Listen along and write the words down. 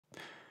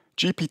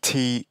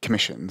GPT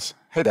commissions.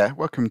 Hey there,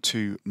 welcome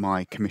to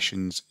my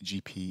Commissions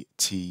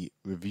GPT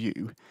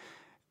review.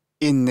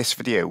 In this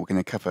video, we're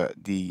going to cover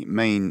the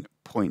main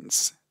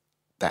points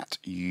that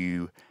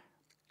you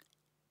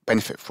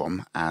benefit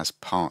from as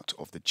part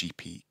of the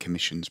GP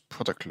Commissions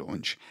product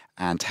launch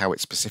and how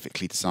it's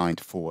specifically designed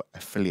for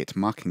affiliate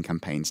marketing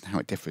campaigns and how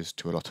it differs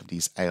to a lot of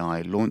these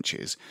AI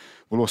launches.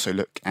 We'll also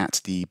look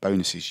at the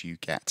bonuses you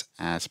get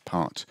as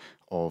part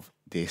of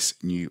this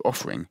new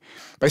offering.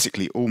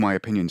 Basically, all my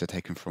opinions are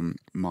taken from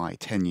my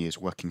 10 years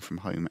working from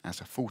home as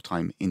a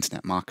full-time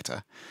internet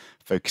marketer,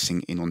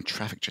 focusing in on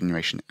traffic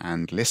generation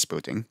and list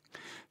building.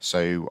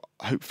 So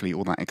hopefully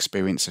all that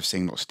experience of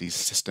seeing lots of these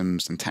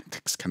systems and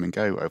tactics come and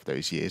go over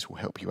those years will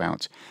help you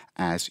out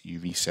as you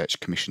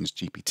research Commissions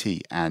GPT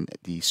and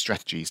the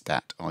strategies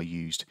that are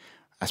used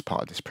as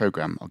part of this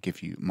program. I'll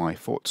give you my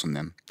thoughts on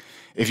them.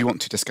 If you want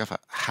to discover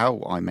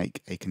how I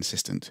make a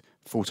consistent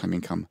full-time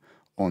income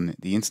on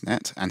the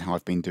internet and how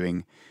I've been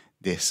doing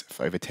this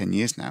for over 10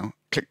 years now,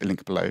 click the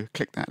link below,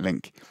 click that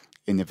link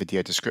in the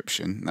video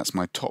description. That's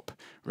my top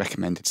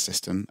recommended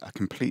system, a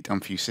complete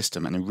done-for-you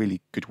system and a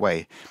really good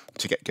way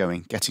to get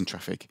going, getting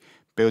traffic,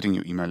 building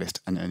your email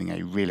list and earning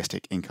a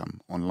realistic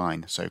income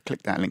online. So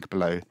click that link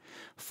below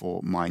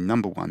for my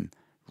 #1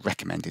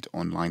 recommended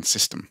online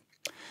system.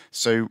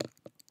 So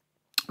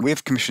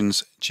with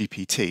Commissions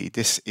GPT,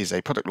 this is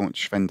a product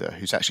launch vendor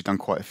who's actually done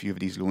quite a few of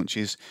these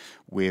launches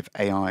with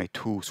AI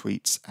tool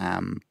suites,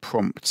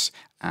 prompts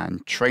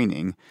and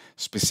training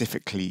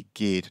specifically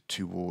geared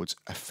towards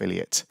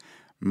affiliate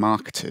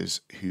marketers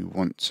who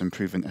want some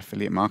proven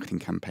affiliate marketing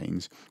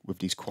campaigns with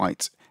these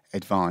quite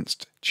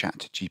advanced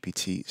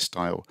ChatGPT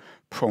style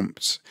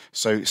prompts.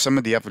 So some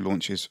of the other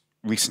launches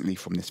recently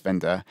from this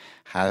vendor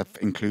have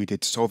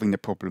included solving the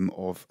problem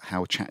of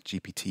how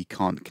ChatGPT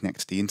can't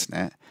connect to the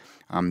internet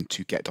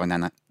to get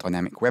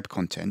dynamic web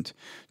content,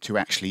 to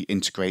actually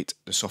integrate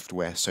the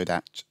software so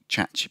that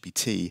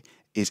ChatGPT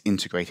is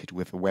integrated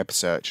with a web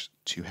search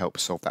to help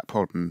solve that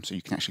problem, so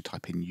you can actually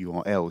type in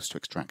URLs to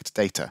extract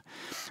data.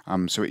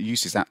 So it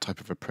uses that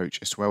type of approach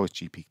as well as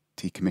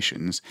GPT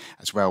commissions,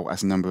 as well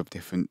as a number of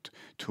different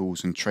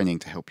tools and training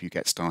to help you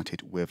get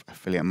started with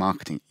affiliate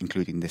marketing,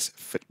 including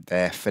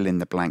their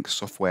fill-in-the-blank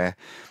software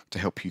to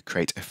help you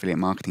create affiliate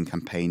marketing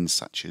campaigns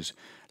such as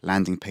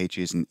landing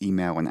pages and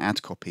email and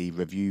ad copy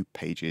review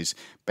pages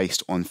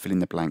based on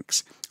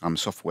fill-in-the-blanks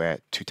software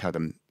to tell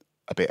them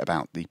a bit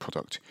about the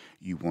product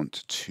you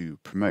want to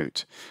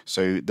promote.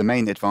 So the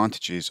main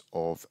advantages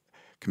of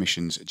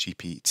Commissions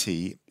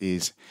GPT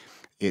is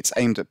it's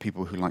aimed at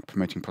people who like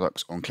promoting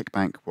products on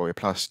ClickBank, Warrior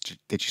Plus,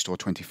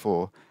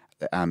 Digistore24,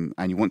 and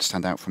you want to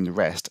stand out from the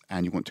rest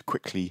and you want to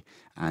quickly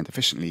and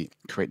efficiently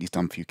create these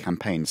done-for-you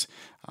campaigns.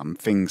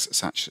 Things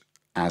such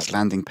as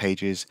landing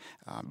pages,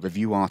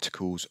 review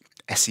articles,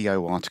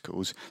 SEO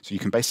articles. So you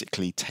can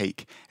basically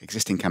take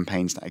existing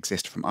campaigns that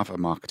exist from other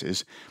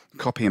marketers,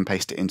 copy and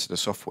paste it into the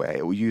software.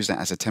 It will use that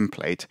as a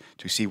template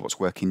to see what's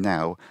working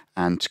now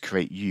and to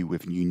create you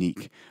with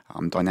unique,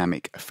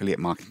 dynamic affiliate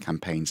marketing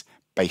campaigns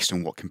based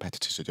on what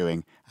competitors are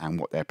doing and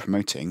what they're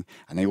promoting.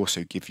 And they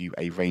also give you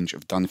a range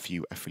of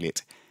done-for-you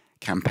affiliate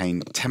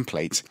campaign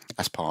templates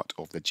as part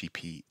of the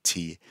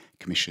GPT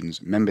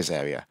Commissions members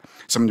area.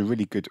 Some of the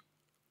really good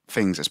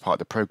things as part of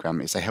the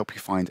program is they help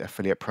you find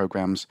affiliate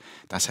programs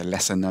that are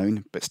lesser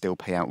known but still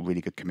pay out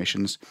really good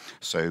commissions.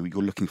 So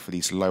you're looking for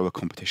these lower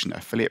competition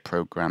affiliate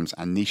programs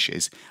and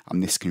niches,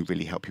 and this can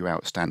really help you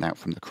out, stand out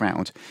from the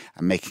crowd,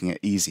 and making it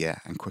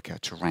easier and quicker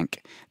to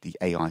rank the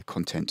AI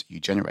content you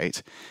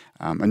generate.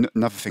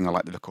 Another thing I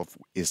like the look of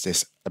is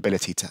this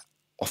ability to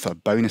offer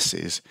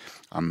bonuses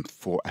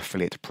for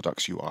affiliate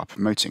products you are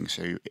promoting.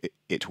 So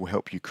it will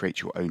help you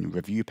create your own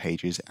review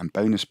pages and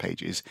bonus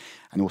pages,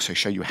 and also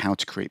show you how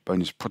to create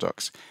bonus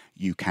products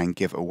you can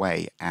give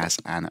away as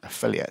an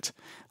affiliate.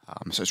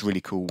 So it's a really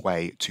cool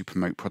way to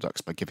promote products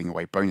by giving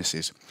away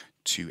bonuses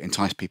to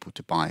entice people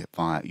to buy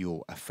via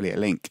your affiliate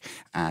link,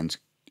 and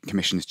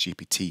Commissions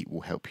GPT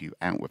will help you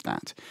out with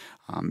that.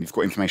 You've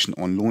got information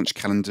on launch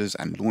calendars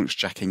and launch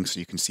jacking, so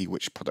you can see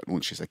which product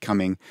launches are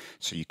coming,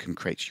 so you can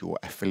create your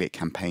affiliate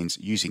campaigns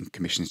using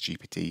Commissions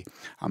GPT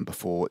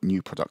before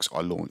new products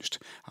are launched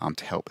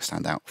to help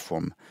stand out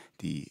from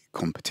the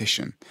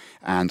competition.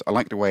 And I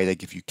like the way they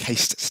give you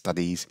case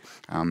studies,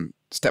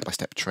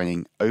 step-by-step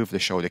training,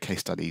 over-the-shoulder case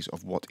studies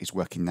of what is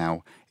working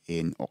now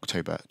in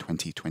October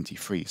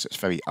 2023. So it's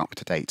very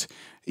up-to-date,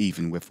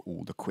 even with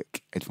all the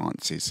quick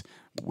advances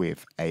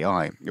with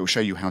AI. It will show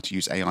you how to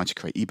use AI to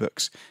create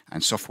ebooks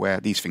and software.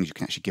 These things you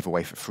can actually give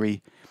away for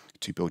free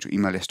to build your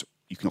email list.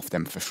 You can offer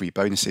them for free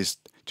bonuses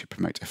to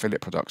promote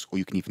affiliate products, or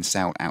you can even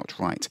sell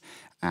outright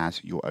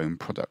as your own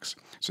products.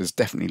 So there's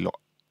definitely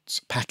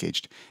lots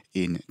packaged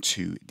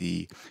into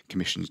the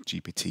Commissions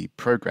GPT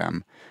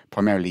program,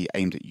 primarily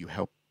aimed at you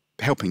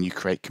helping you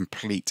create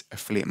complete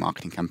affiliate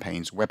marketing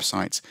campaigns,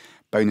 websites,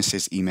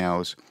 bonuses,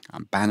 emails,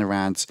 banner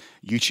ads,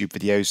 YouTube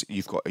videos.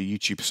 You've got a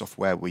YouTube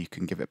software where you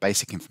can give it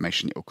basic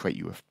information. It will create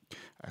you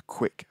a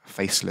quick,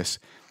 faceless,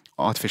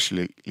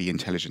 artificially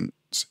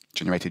intelligence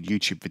generated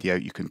YouTube video.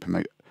 You can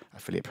promote a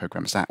affiliate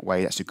programs that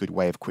way. That's a good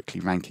way of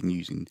quickly ranking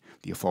using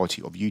the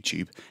authority of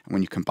YouTube. And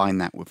when you combine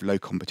that with low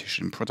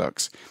competition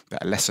products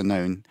that are lesser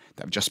known,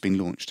 that have just been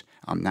launched,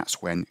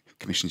 that's when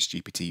Commissions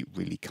GPT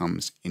really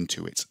comes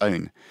into its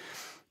own.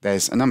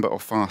 There's a number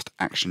of fast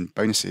action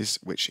bonuses,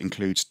 which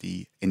includes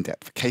the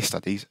in-depth case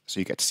studies,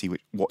 so you get to see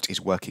what is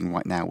working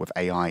right now with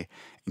AI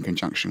in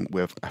conjunction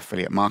with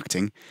affiliate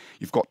marketing.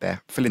 You've got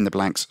their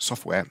fill-in-the-blanks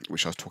software,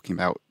 which I was talking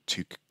about,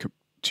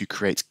 to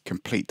create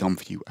complete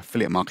done-for-you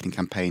affiliate marketing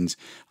campaigns.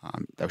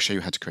 They'll show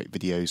you how to create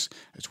videos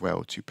as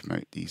well to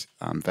promote these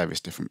various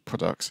different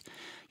products.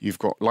 You've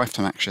got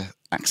lifetime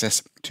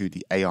access to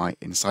the AI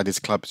Insiders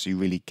Club, so you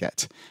really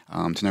get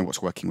to know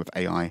what's working with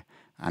AI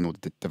and all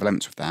the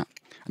developments with that.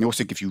 And it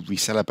also gives you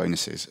reseller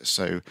bonuses.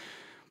 So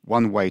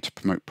one way to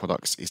promote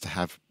products is to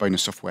have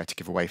bonus software to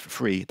give away for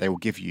free. They will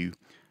give you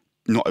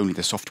not only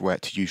the software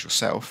to use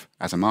yourself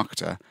as a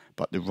marketer,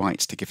 but the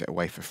rights to give it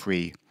away for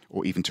free,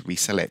 or even to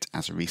resell it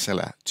as a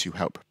reseller to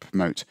help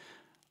promote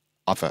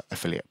other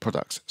affiliate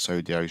products.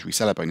 So those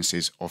reseller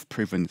bonuses of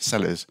proven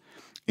sellers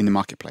in the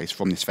marketplace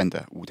from this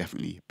vendor will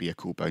definitely be a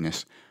cool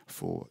bonus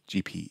for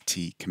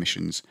GPT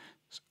Commissions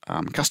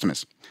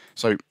customers.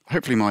 So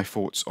hopefully my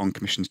thoughts on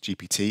Commissions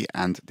GPT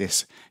and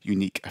this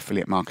unique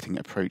affiliate marketing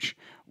approach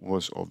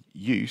was of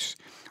use.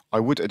 I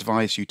would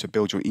advise you to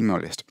build your email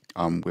list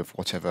with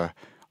whatever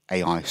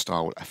AI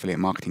style affiliate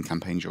marketing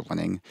campaigns you're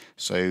running.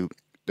 So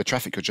the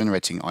traffic you're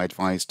generating, I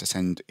advise to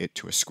send it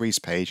to a squeeze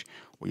page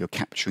where you're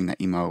capturing that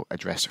email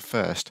address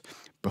first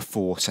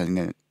before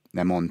sending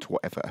them on to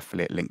whatever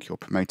affiliate link you're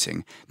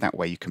promoting. That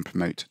way you can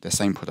promote the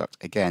same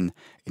product again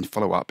in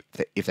follow-up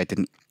if they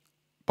didn't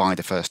buy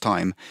the first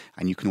time,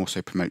 and you can also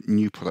promote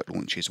new product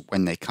launches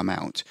when they come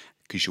out,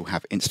 because you'll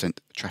have instant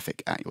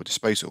traffic at your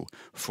disposal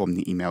from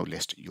the email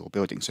list you're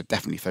building. So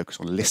definitely focus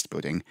on list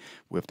building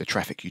with the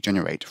traffic you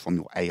generate from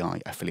your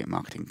AI affiliate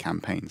marketing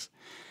campaigns.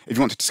 If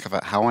you want to discover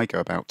how I go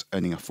about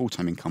earning a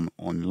full-time income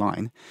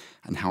online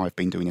and how I've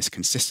been doing this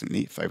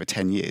consistently for over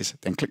 10 years,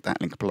 then click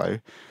that link below.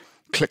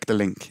 Click the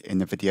link in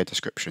the video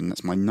description.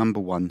 That's my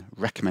 #1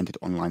 recommended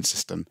online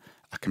system,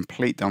 a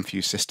complete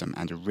done-for-you system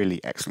and a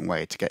really excellent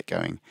way to get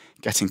going,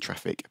 getting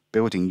traffic,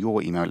 building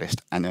your email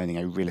list and earning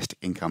a realistic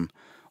income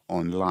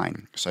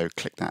online. So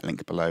click that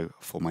link below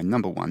for my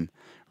 #1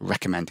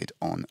 recommended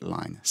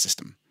online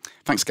system.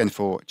 Thanks again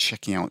for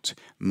checking out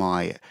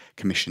my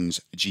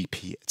Commissions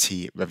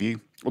GPT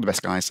review. All the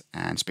best, guys,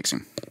 and speak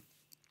soon.